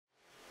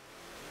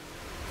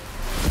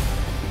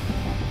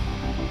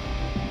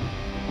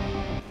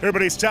Hey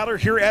everybody, it's Tyler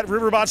here at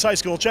Riverbots High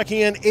School,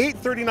 checking in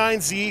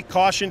 839Z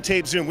Caution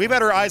Tape Zoom. We've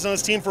had our eyes on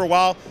this team for a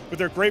while with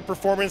their great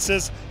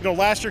performances. You know,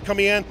 last year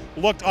coming in,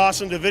 looked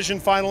awesome, division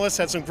finalists,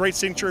 had some great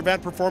signature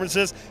event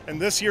performances, and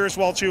this year as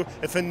well too,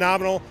 a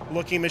phenomenal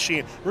looking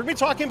machine. We're going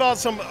to be talking about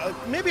some,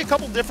 maybe a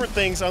couple different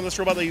things on this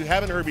robot that you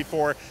haven't heard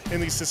before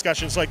in these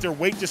discussions, like their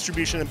weight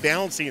distribution and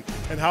balancing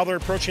and how they're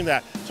approaching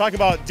that. Talking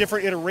about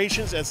different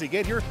iterations as they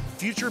get here,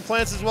 future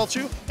plans as well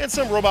too, and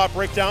some robot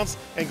breakdowns,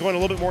 and going a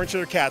little bit more into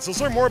their CAD. So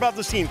let's learn more about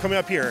this team coming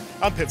up here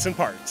on Pits and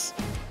Parts.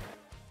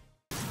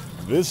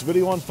 This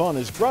video on fun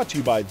is brought to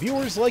you by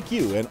viewers like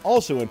you and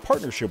also in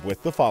partnership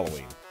with the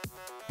following.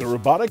 The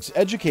Robotics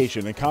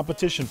Education and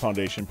Competition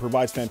Foundation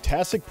provides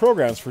fantastic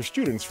programs for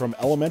students from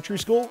elementary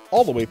school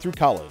all the way through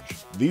college.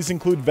 These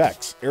include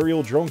VEX,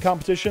 aerial drone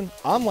competition,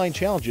 online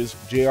challenges,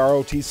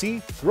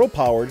 JROTC,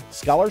 girl-powered,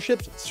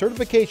 scholarships,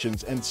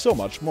 certifications, and so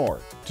much more.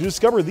 To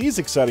discover these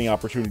exciting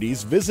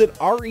opportunities, visit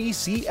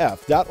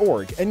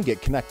recf.org and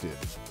get connected.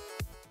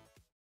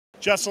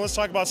 Justin, let's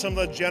talk about some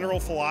of the general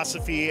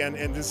philosophy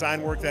and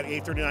design work that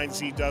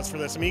 839Z does for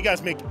this. I mean, you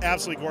guys make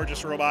absolutely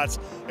gorgeous robots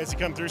as you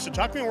come through. So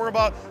talk to me more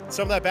about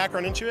some of that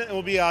background into it, and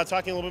we'll be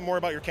talking a little bit more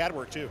about your CAD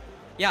work too.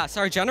 Yeah,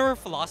 so our general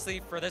philosophy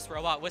for this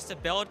robot was to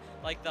build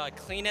like the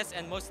cleanest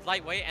and most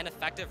lightweight and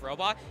effective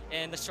robot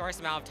in the shortest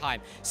amount of time.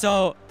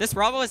 So this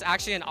robot was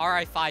actually an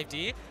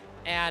RI5D,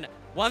 and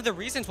one of the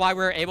reasons why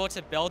we were able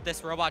to build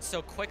this robot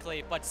so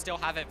quickly but still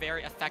have it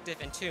very effective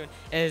and tuned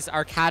is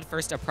our CAD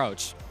first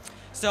approach.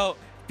 So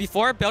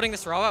before building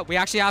this robot, we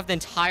actually have the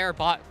entire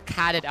bot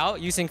CAD'd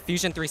out using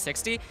Fusion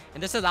 360,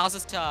 and this allows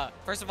us to,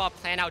 first of all,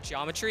 plan out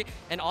geometry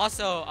and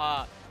also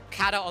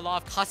CAD out a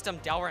lot of custom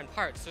Delrin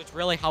parts, which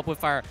really help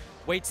with our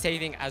weight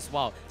saving as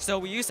well. So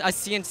we use a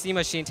CNC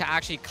machine to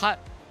actually cut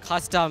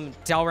custom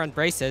Delrin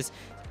braces,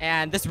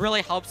 and this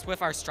really helps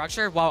with our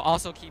structure while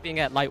also keeping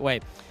it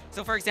lightweight.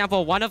 So for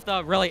example, one of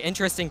the really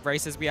interesting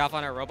braces we have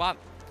on our robot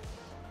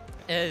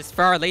is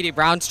for our Lady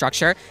Brown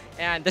structure,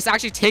 and this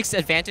actually takes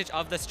advantage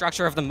of the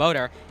structure of the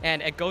motor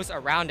and it goes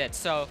around it.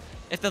 So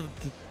if the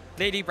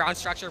Lady Brown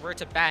structure were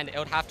to bend, it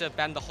would have to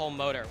bend the whole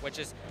motor, which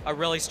is a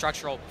really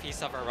structural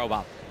piece of our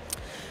robot.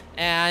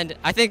 And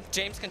I think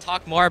James can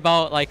talk more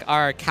about like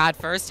our CAD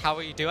first, how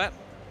we do it.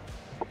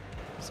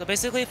 So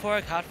basically for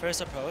our CAD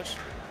first approach,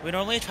 we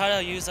normally try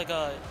to use like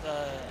the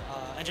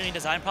engineering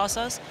design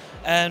process,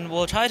 and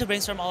we'll try to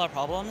brainstorm all our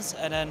problems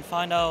and then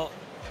find out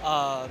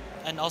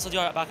and also do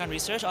our background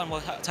research on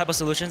what type of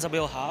solutions that we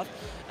will have.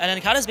 And then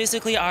CAD is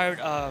basically our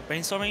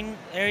brainstorming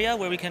area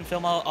where we can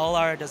film out all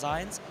our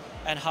designs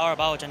and how our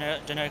bot will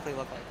generically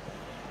look like.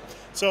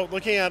 So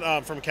looking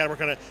at from CAD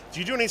work on it, do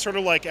you do any sort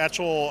of like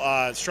actual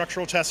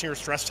structural testing or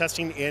stress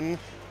testing in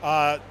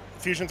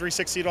Fusion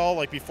 360 at all,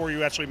 like before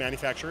you actually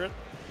manufacture it?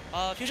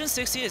 Fusion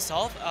 360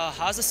 itself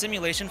has a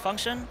simulation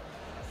function,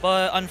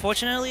 but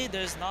unfortunately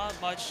there's not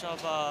much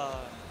of a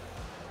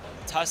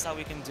test that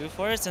we can do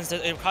for it, since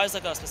it requires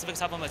like a specific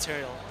type of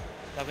material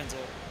that we can do.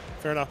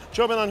 Fair enough.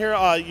 Jumping on here,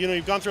 you know,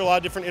 you've gone through a lot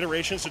of different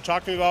iterations, so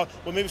talk to me about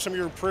what maybe some of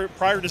your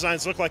prior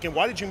designs look like, and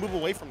why did you move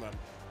away from them?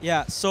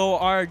 Yeah, so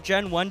our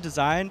Gen 1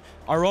 design,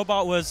 our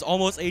robot was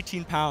almost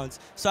 18 pounds.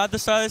 So at the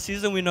start of the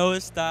season, we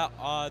noticed that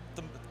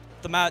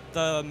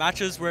the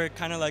matches were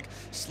kind of like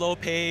slow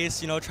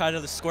pace, you know, try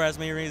to score as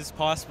many rings as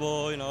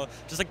possible, you know,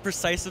 just like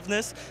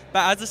precisiveness.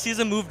 But as the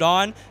season moved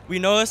on, we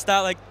noticed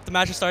that like the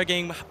matches started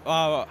getting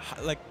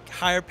like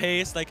higher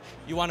pace, like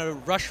you want to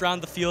rush around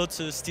the field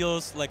to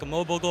steal like a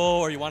mobile goal,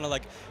 or you want to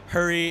like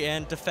hurry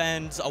and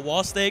defend a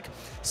wall stake.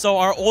 So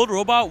our old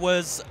robot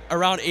was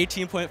around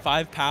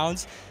 18.5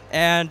 pounds.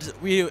 And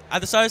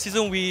at the start of the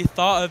season, we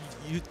thought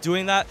of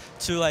doing that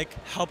to like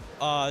help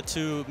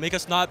to make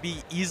us not be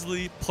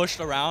easily pushed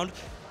around.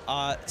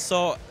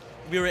 So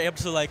we were able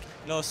to like,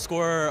 you know,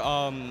 score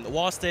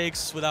wall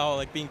stakes without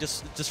like being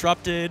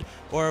disrupted,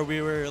 or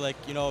we were like,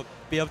 you know,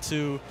 be able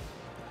to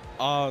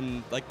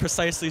like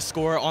precisely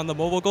score on the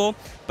mobile goal.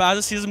 But as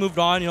the season moved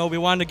on, you know, we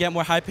wanted to get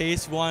more high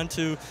pace. We wanted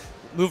to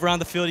move around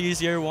the field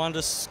easier. We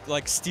wanted to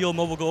like steal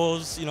mobile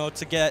goals, you know,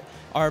 to get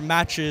our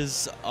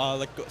matches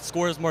like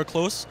scores more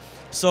close.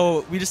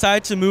 So we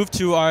decided to move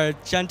to our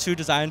Gen 2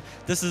 design.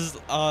 This is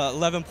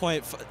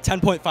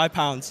 10.5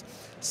 pounds.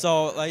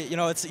 So like, you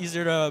know, it's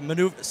easier to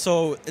maneuver.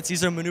 So it's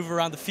easier to maneuver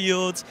around the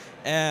field,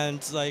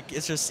 and like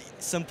it's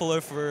just simpler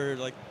for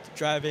like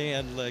driving,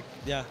 and like,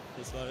 yeah,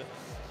 that's about it.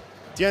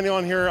 Daniel,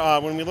 on here,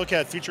 when we look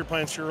at future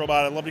plans for your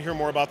robot, I'd love to hear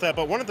more about that.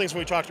 But one of the things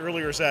when we talked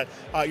earlier is that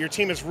your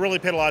team has really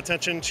paid a lot of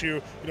attention to,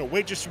 you know,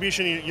 weight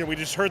distribution. You know, we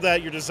just heard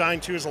that your design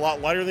too is a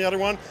lot lighter than the other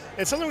one.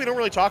 And something we don't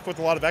really talk with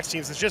a lot of X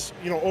teams is just,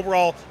 you know,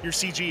 overall your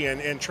CG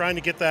and trying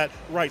to get that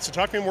right. So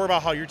talk to me more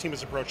about how your team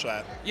has approached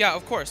that. Yeah,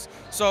 of course.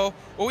 So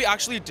what we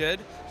actually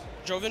did,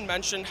 Joven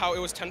mentioned how it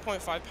was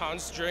 10.5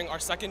 pounds during our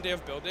second day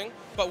of building,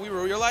 but we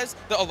realized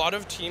that a lot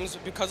of teams,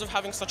 because of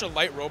having such a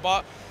light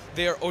robot,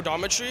 their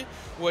odometry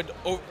would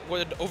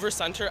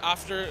over-center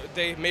after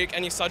they make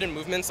any sudden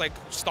movements like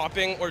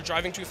stopping or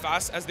driving too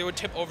fast, as they would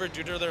tip over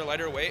due to their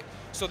lighter weight.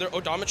 So their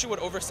odometry would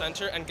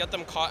over-center and get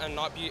them caught and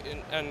not be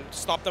and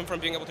stop them from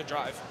being able to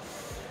drive.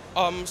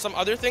 Some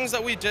other things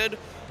that we did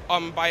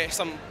by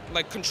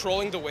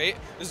controlling the weight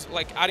is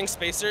like adding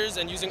spacers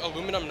and using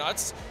aluminum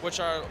nuts, which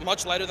are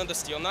much lighter than the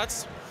steel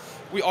nuts.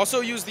 We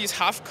also use these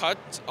half-cut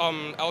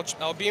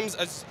L-beams.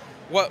 As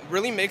what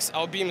really makes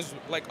L-beams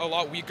like a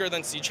lot weaker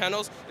than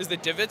C-channels is the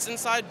divots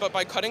inside, but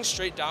by cutting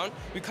straight down,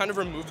 we kind of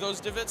remove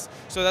those divots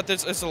so that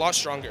it's a lot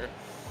stronger.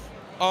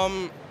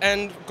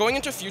 And going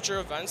into future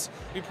events,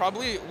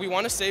 we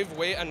want to save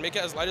weight and make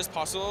it as light as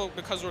possible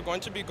because we're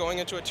going to be going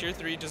into a Tier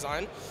 3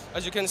 design.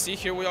 As you can see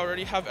here, we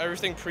already have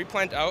everything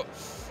pre-planned out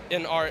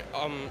in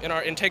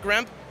our intake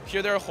ramp.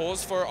 Here there are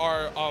holes for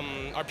our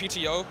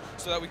PTO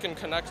so that we can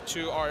connect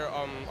to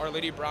our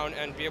Lady Brown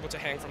and be able to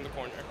hang from the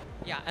corner.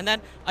 Yeah, and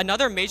then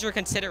another major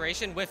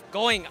consideration with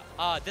going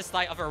this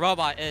light of a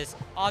robot is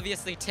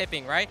obviously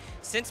tipping, right?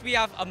 Since we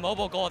have a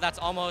mobile goal that's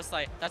almost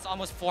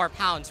 4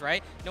 pounds,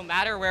 right? No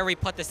matter where we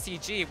put the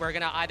CG, we're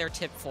gonna either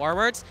tip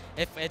forwards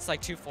if it's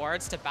like 2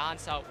 forwards to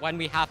balance out when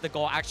we have the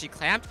goal actually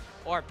clamped,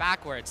 or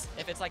backwards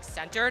if it's like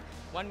centered.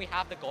 When we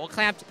have the goal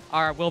clamped,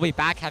 we'll be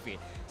back heavy.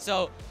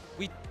 So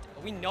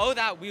we know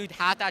that we would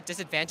have that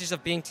disadvantage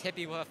of being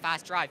tippy with a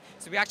fast drive,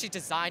 so we actually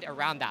designed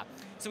around that.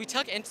 So we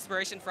took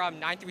inspiration from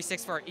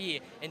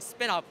 9364E and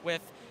spin up with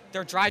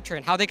their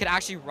drivetrain, how they could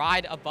actually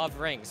ride above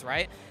rings,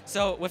 right?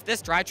 So with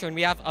this drivetrain,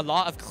 we have a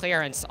lot of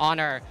clearance on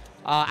our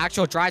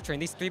actual drivetrain.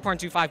 These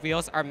 3.25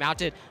 wheels are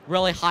mounted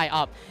really high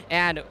up,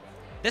 and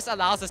this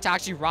allows us to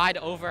actually ride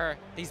over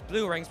these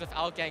blue rings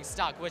without getting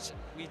stuck, which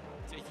we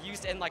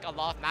used in like a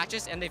lot of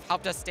matches, and they've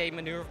helped us stay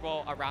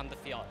maneuverable around the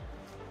field.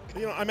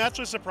 You know, I'm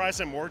actually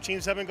surprised that more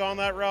teams haven't gone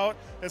that route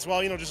as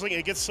well. You know, just looking,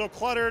 it gets so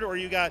cluttered, or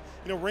you got,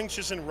 you know, rings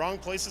just in wrong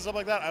places, stuff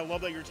like that. I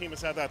love that your team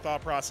has had that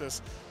thought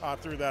process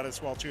through that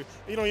as well too.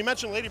 You know, you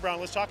mentioned Lady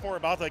Brown. Let's talk more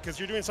about that because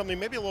you're doing something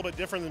maybe a little bit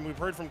different than we've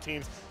heard from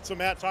teams. So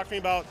Matt, talk to me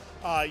about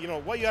you know,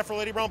 what you have for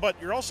Lady Brown, but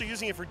you're also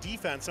using it for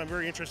defense. I'm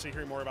very interested to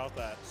hear more about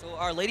that. So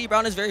our Lady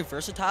Brown is very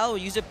versatile.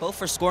 We use it both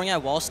for scoring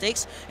at wall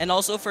stakes and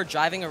also for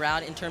driving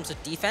around in terms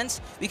of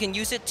defense. We can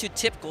use it to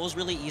tip goals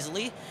really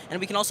easily, and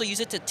we can also use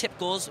it to tip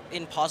goals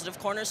in positive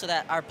corners so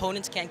that our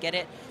opponents can't get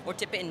it, or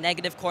tip it in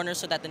negative corners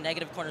so that the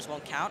negative corners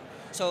won't count.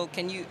 So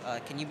can you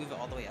move it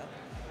all the way up?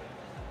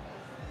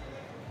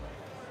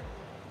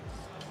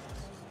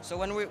 So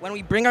when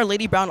we bring our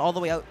Lady Brown all the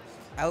way out,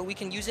 we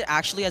can use it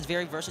actually as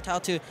very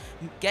versatile to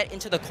get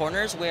into the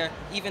corners where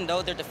even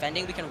though they're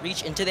defending, we can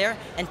reach into there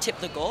and tip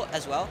the goal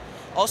as well.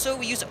 Also,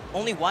 we use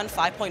only one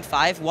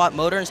 5.5 watt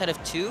motor instead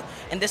of 2,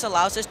 and this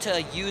allows us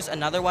to use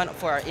another one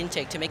for our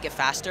intake to make it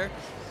faster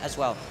as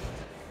well.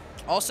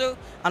 Also,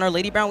 on our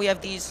Lady Brown, we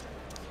have this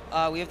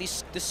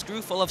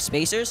screw full of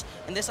spacers,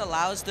 and this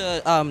allows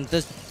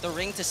the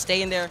ring to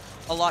stay in there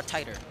a lot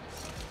tighter.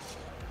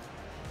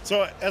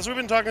 So as we've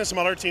been talking to some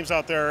other teams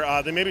out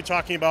there, they may be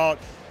talking about,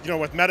 you know,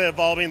 with meta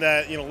evolving,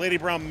 that, you know, Lady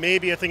Brown may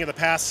be a thing of the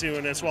past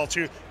soon as well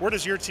too.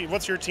 What's your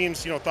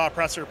team's, you know, thought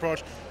process or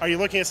approach? Are you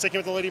looking at sticking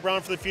with the Lady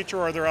Brown for the future,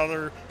 or are there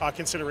other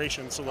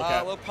considerations to look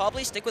at? We'll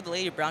probably stick with the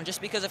Lady Brown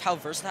just because of how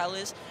versatile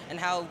it is and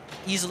how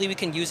easily we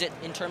can use it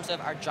in terms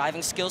of our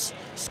driving skills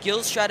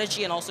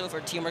strategy, and also for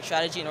teamwork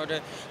strategy in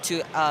order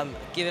to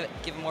give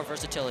it more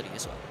versatility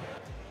as well.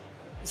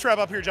 Let's wrap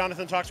up here,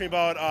 Jonathan. Talk to me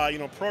about you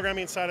know,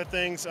 programming side of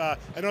things. I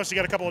noticed you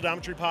got a couple of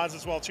odometry pods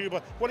as well too,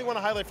 but what do you want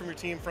to highlight from your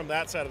team from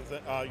that side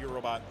of your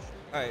robot?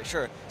 All right,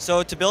 sure.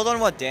 So to build on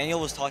what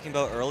Daniel was talking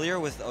about earlier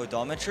with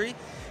odometry,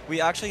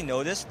 we actually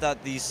noticed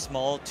that these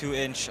small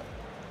 2-inch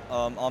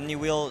Omni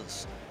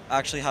wheels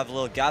actually have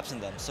little gaps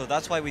in them. So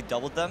that's why we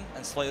doubled them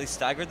and slightly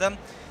staggered them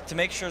to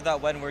make sure that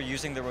when we're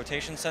using the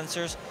rotation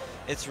sensors,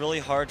 it's really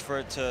hard for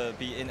it to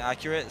be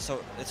inaccurate.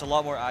 So it's a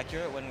lot more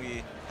accurate when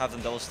we have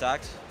them double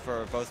stacked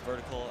for both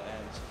vertical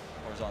and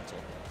horizontal.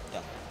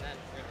 Yeah.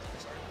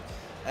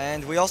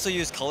 And we also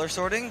use color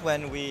sorting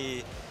when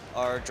we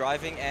are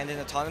driving and in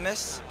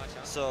autonomous.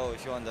 So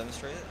if you want to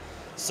demonstrate it.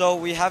 So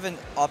we have an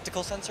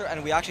optical sensor,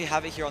 and we actually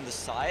have it here on the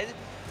side,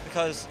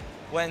 because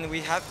when we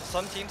have,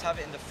 some teams have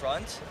it in the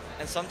front,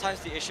 and sometimes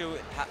the issue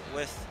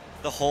with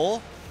the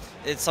hole,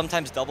 it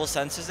sometimes double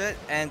senses it,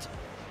 and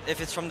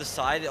if it's from the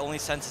side, it only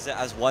senses it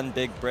as one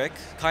big brick,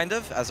 kind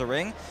of, as a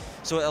ring.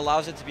 So it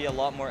allows it to be a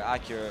lot more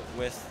accurate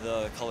with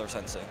the color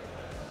sensing.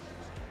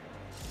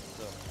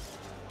 So,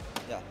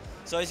 yeah.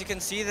 So as you can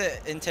see,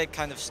 the intake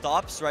kind of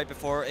stops right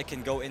before it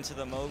can go into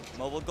the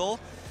mobile goal,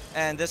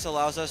 and this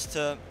allows us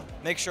to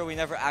make sure we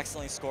never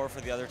accidentally score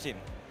for the other team.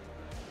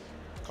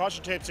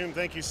 Caution Tape Zoom,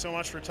 thank you so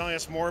much for telling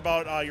us more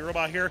about your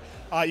robot here.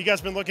 You guys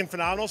have been looking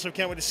phenomenal, so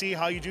can't wait to see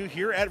how you do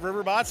here at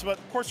Riverbots, but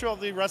of course throughout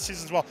the rest of the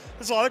season as well.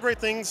 There's a lot of great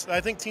things I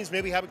think teams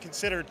maybe haven't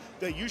considered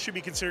that you should be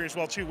considering as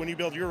well too when you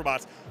build your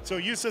robots. So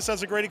use this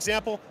as a great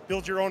example,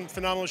 build your own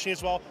phenomenal machine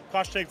as well.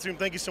 Caution Tape Zoom,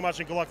 thank you so much,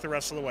 and good luck the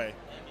rest of the way.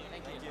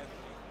 Thank you.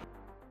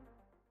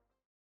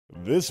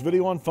 This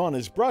video on fun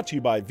is brought to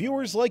you by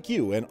viewers like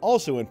you and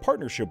also in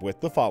partnership with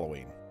the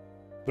following: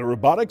 The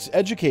Robotics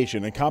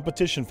Education and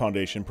Competition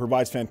Foundation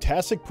provides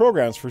fantastic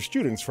programs for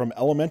students from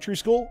elementary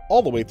school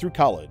all the way through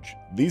college.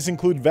 These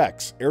include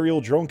VEX,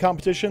 aerial drone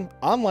competition,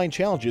 online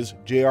challenges,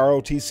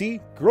 JROTC,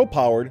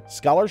 girl-powered,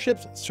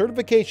 scholarships,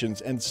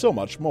 certifications, and so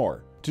much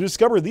more. To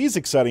discover these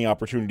exciting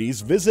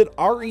opportunities, visit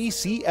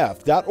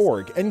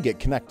recf.org and get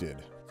connected.